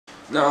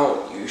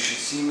Now you should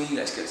see me.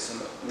 Let's get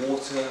some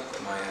water.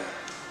 Put my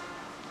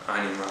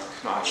ironing rack,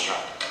 not ironing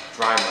rack,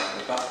 dry rack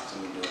in the back. So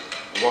I'm going to do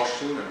a wash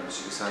soon, and I'm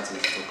super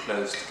excited for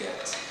clothes to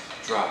get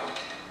dry.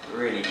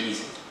 Really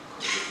easy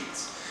because of the heat.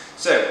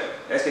 So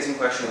let's get some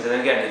questions, and then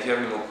again, if you have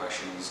any more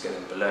questions, just get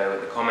them below in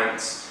the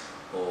comments,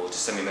 or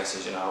just send me a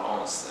message and I'll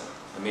answer them.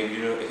 And maybe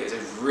if it's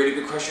a really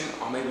good question,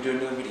 I'll maybe do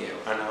another video,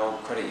 and I'll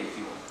credit you if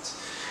you want.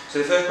 So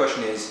the first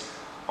question is,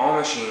 are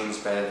machines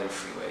better than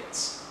free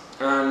weights?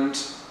 And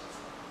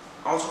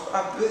I'll talk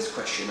about this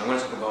question. I'm going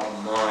to talk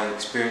about my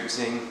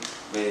experiencing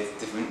with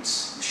different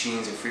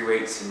machines and free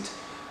weights and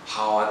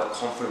how I got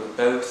confident with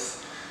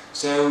both.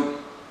 So,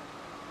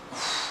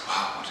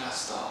 wow, where did I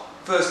start?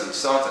 Firstly, to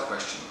start that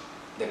question,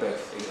 they're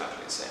both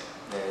exactly the same.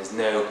 There's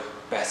no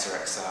better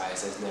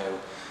exercise,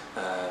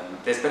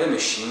 there's better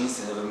machines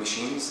than other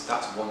machines,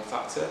 that's one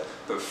factor.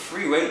 But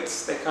free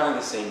weights, they're kind of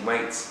the same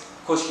weights.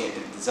 Of course you get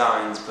different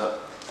designs,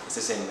 but it's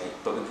the same weight.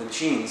 But with the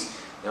machines,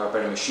 there are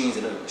better machines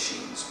than other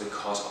machines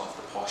because of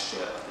the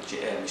posture of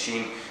the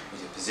machine,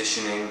 with the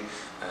positioning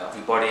of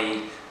your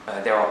body.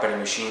 There are better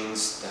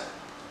machines. The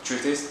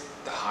truth is,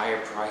 the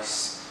higher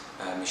price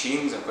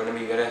machines are going to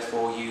be better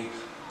for you,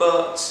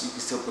 but you can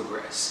still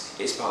progress.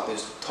 It's about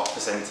those top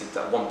percentage,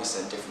 that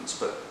 1% difference,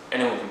 but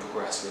anyone can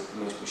progress with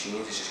most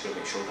machines. It's just going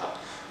to make sure that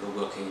you're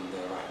working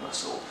the right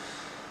muscle.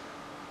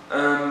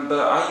 But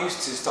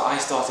I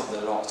started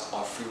with a lot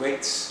of free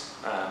weights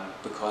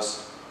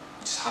because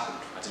it just happened.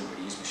 I didn't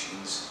really use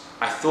machines.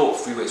 I thought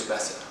free weights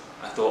better.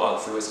 I thought, oh,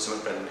 free weights are so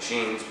much better than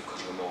machines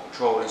because you have more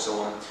control and so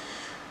on.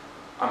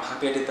 I'm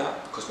happy I did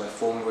that because my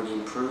form really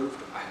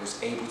improved. I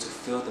was able to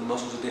feel the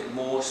muscles a bit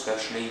more,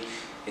 especially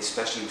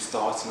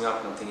starting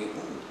up, and I'm thinking,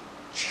 ooh,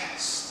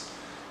 chest,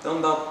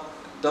 dumbbell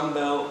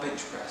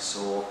bench press,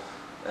 or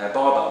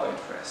barbell bench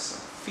press.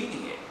 I'm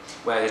feeling it.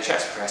 Where the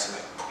chest press, I'm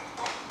like,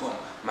 boom, boom, boom.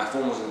 My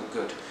form wasn't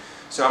good.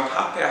 So I'm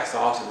happy I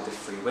started with the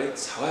free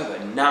weights. However,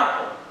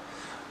 now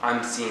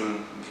I'm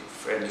seeing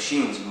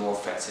machines more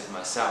effective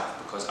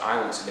myself because I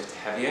want to lift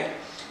heavier,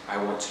 I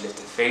want to lift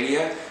to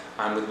failure,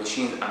 and with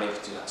machines I'm able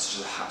to do that,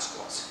 such as a hat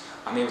squat.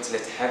 I'm able to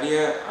lift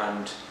heavier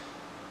and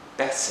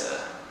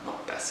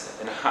not better,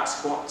 than a hat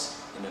squat,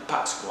 in a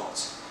back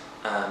squat,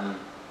 and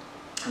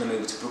I'm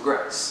able to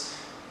progress.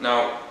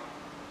 Now,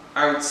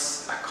 I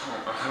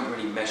don't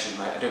really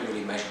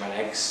measure my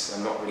legs.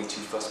 I'm not really too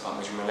fussed about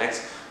measuring my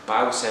legs, but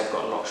I would say I've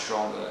got a lot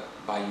stronger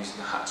by using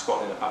the hat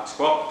squat than a back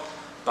squat.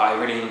 But I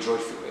really enjoyed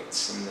free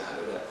weights and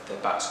the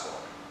back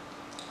squat.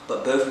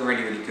 But both are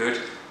really, really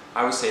good.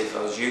 I would say if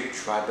I was you,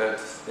 try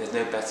both. There's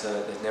no better,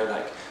 there's no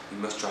like, you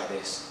must try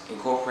this.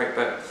 Incorporate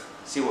both.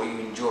 See what you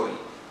enjoy. It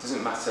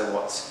doesn't matter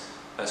what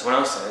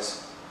someone else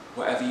says.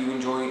 Whatever you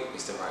enjoy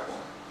is the right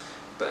one.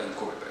 But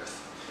incorporate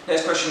both.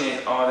 Next question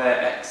is, are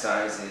there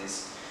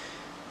exercises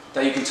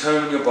that you can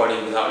tone your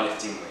body without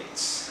lifting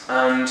weights?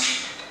 And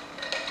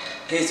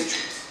here's the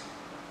truth.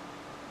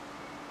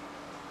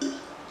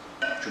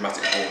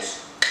 Dramatic pause.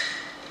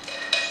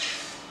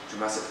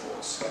 Dramatic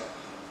pause.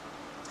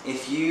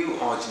 If you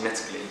are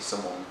genetically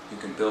someone who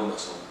can build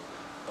muscle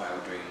by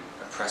doing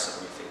a press up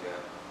on your finger,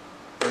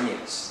 then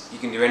yes, you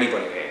can do any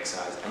body weight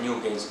exercise and you'll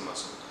gain some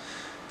muscle.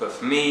 But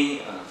for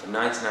me, and for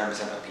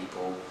 99% of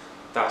people,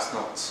 that's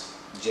not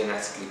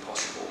genetically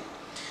possible.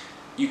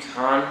 You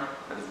can,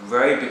 at the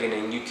very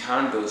beginning, you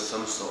can build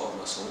some sort of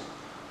muscle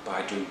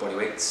by doing body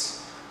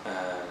weights,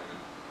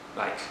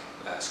 like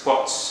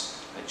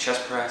squats, like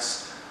chest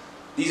press.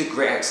 These are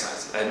great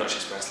exercises, not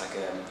chest press, like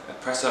a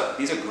press up.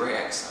 These are great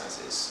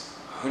exercises.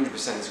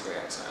 100% is great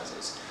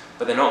exercises,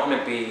 but they're not going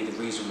to be the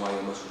reason why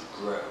your muscles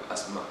grow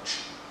as much.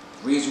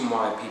 The reason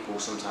why people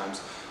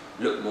sometimes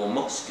look more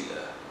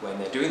muscular when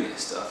they're doing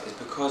this stuff is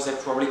because they're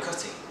probably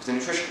cutting with the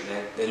nutrition.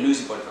 They're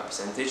losing body fat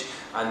percentage,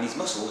 and these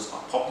muscles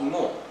are popping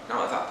more.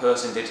 Now, if that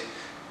person did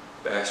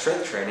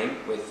strength training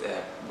with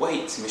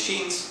weights,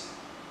 machines,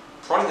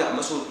 probably that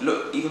muscle would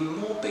look even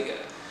more bigger.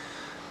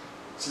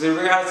 So the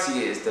reality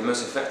is the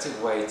most effective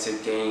way to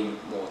gain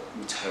more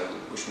tone,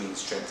 which means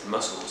strength in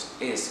muscles,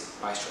 is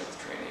by strength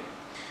training.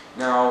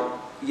 Now,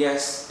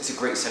 yes, it's a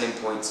great selling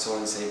point to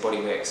someone say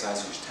body weight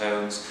exercise which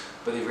tones,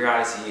 but the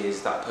reality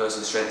is that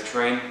person's strength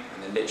train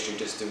and they're literally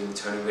just doing the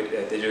toning,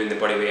 they're doing the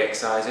body weight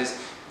exercises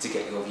to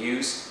get your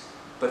views.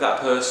 But that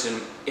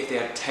person, if they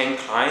had 10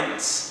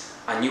 clients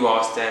and you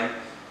asked them,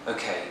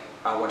 okay,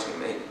 I want to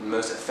make the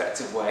most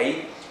effective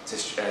way to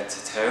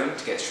tone,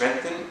 to get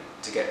strengthened,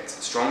 to get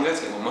stronger, to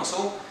get more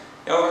muscle,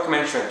 they'll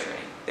recommend strength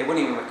training. They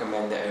wouldn't even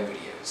recommend their own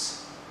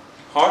videos.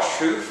 Harsh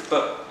truth,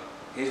 but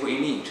here's what you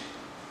need.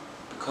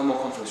 Become more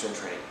confident with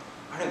strength training.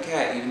 I don't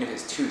care, even if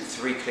it's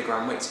 2-3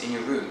 kilogram weights in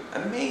your room.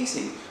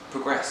 Amazing.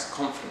 Progress,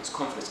 confidence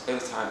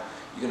over time.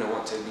 You're going to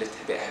want to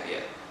lift a bit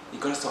heavier.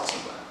 You've got to start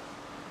somewhere.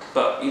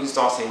 But even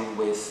starting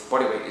with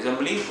body weight is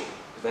unbelievable.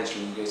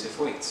 Eventually you go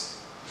to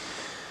weights.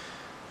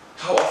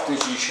 How often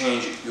should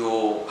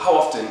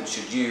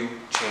you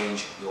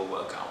change your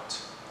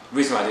workout? The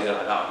reason why I did it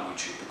like that on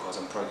YouTube, because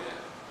I'm probably going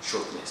to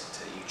shorten this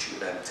to YouTube,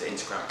 to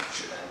Instagram,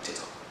 and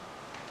TikTok.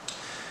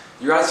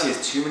 The reality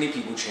is too many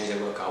people change their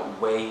workout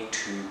way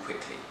too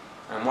quickly.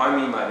 And what I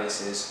mean by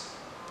this is,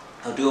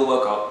 I'll do a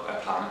workout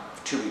plan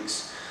for 2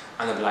 weeks,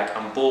 and they'll be like,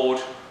 I'm bored,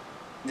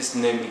 there's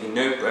no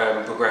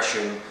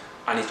progression,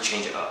 I need to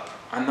change it up.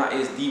 And that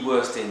is the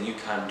worst thing you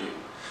can do,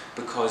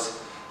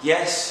 because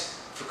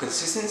yes, for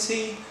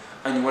consistency,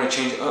 and you want to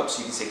change it up so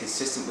you can stay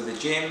consistent with the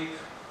gym,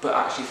 but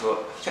actually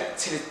for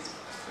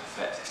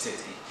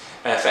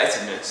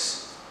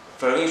effectiveness,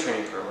 following your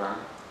training program,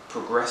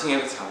 progressing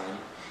over time,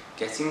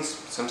 getting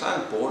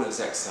sometimes bored of this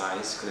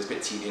exercise because it's a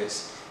bit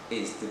tedious,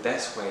 is the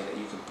best way that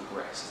you can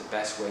progress. It's the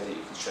best way that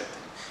you can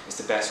strengthen. It's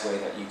the best way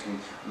that you can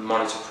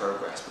monitor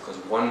progress, because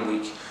 1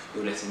 week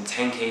you're lifting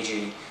 10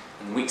 kg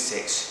and week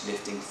 6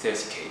 lifting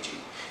 30 kg.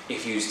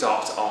 If you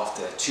start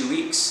after 2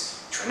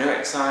 weeks, try no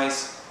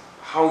exercise,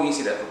 how are you going to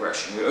see that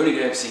progression? You're only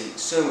going to see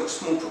so much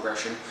small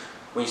progression.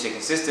 When you stay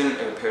consistent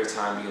over a period of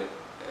time, you're going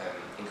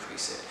to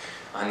increase it.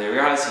 And the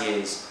reality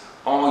is,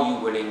 are you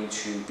willing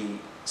to be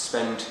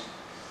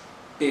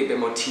a bit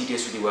more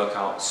tedious with your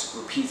workouts,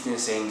 repeating the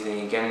same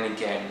thing again and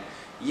again,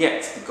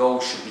 yet the goal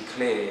should be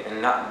clear,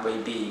 and that may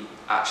be,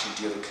 actually,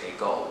 do you have a clear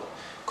goal?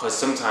 Because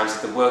sometimes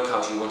if the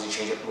workouts, you want to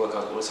change up the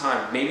workouts all the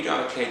time, maybe you don't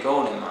have a clear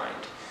goal in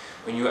mind.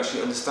 When you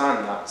actually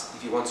understand that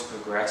if you want to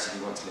progress, if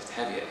you want to lift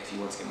heavier, if you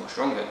want to get more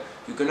stronger,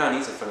 you're going to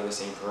need to follow the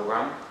same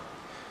program.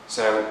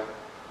 So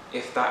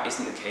if that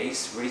isn't the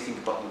case, really think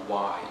about the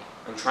why,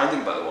 and try and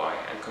think about the why,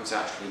 and come to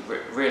actually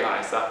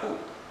realise that, oh,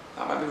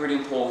 that might be really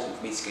important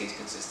for me to stay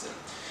consistent.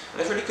 And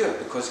it's really good,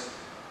 because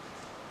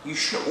you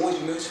shouldn't always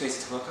be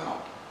motivated to work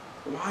out.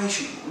 Why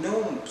should no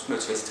one's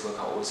motivated to work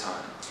out all the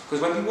time?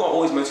 Because when people are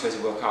always motivated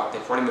to work out,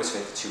 they're probably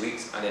motivated for 2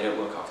 weeks and they don't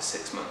work out for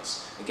 6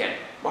 months. Again,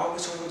 why would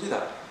someone do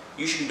that?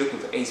 You should be looking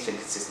for 80%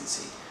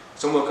 consistency.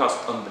 Some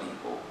workouts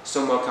unbelievable.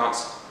 Some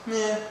workouts,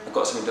 meh, I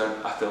got something done,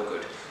 I feel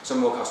good.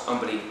 Some workouts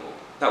unbelievable.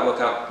 That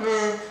workout,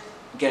 meh,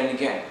 again and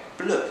again.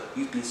 But look,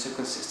 you've been so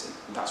consistent,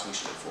 and that's what you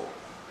should look for.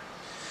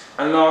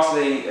 And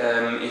lastly,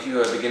 if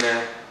you're a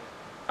beginner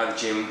at the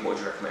gym, what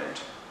do you recommend?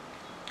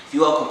 If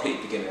you are a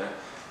complete beginner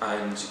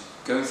and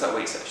going to that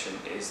weight session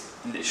is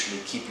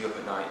literally keep you up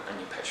at night and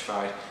you're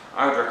petrified,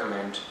 I would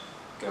recommend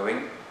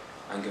going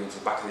to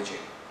the back of the gym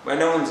where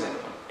no one's in.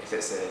 If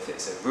it's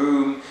a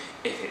room,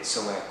 if it's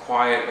somewhere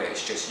quiet where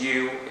it's just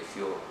you, if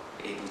you're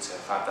able to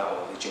have that,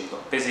 or the gym's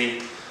not busy,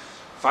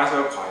 find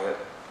somewhere quiet,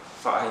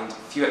 find a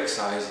few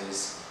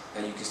exercises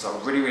that you can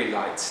start really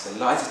light. The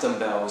lightest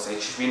dumbbells, there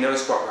should be no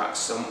squat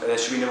racks, there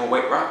should be no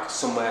weight rack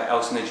somewhere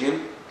else in the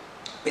gym.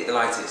 Pick the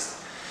lightest.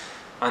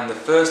 And the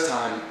first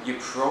time, you're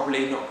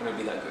probably not going to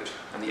be that good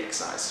at the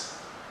exercise.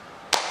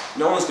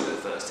 No one's good at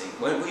the first thing.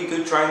 Were you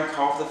good trying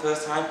carve the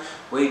first time?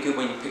 Were you good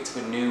when you picked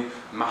up a new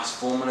mass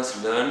formula to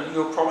learn?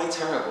 You're probably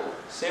terrible.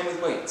 Same with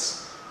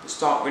weights. But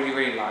start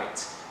really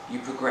light. You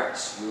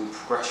progress your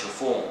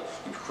form,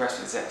 you progress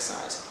with this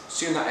exercise.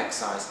 Soon that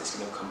exercise is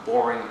going to become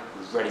boring,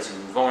 you're ready to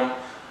move on,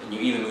 and you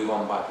either move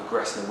on by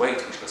progressing the weight,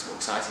 which gets more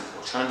exciting,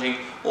 more challenging,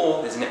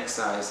 or there's an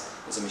exercise,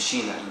 there's a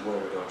machine that you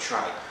really want to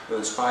try. You're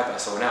inspired by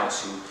someone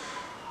else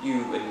who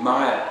you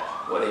admire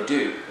what they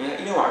do.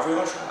 You know what, I really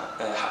want to try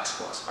that hack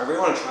squats. I really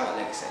want to try that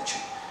leg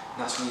extension.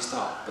 And that's when you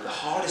start. But the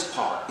hardest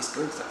part is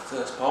going to that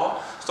first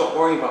part. Stop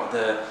worrying about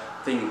the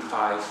thing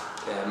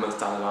 5 months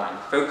down the line.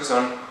 Focus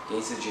on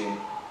getting to the gym,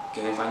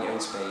 go and find your own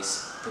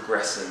space,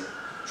 progressing,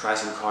 try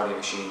some cardio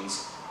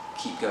machines,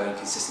 keep going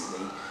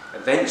consistently.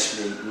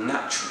 Eventually,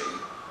 naturally,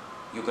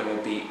 you're going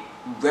to be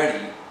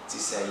ready to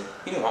say,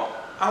 you know what,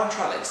 I want to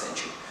try leg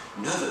extension.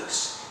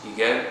 Nervous. You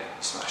go, you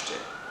smashed it.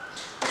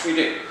 That's what you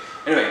do.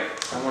 Anyway,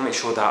 I want to make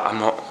sure that I'm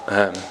not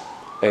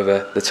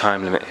over the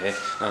time limit here.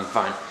 I'm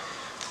fine.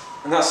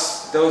 And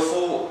there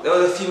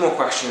were a few more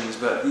questions,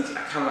 but I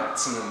kind of like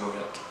some of them were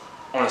like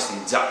honestly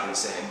exactly the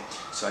same.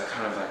 So I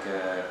kind of like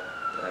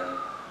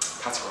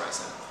categorize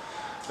them.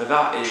 But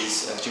that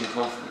is gym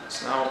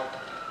confidence. Now,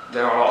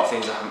 there are a lot of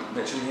things I haven't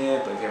mentioned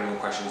here, but if you have any more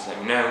questions, let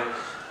me know.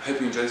 I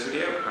hope you enjoyed this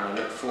video, and I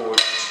look forward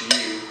to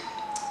you.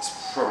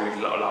 It's probably a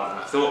lot louder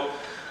than I thought.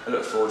 I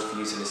look forward for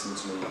you to listen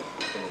to me in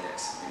the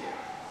next video.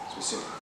 See you soon.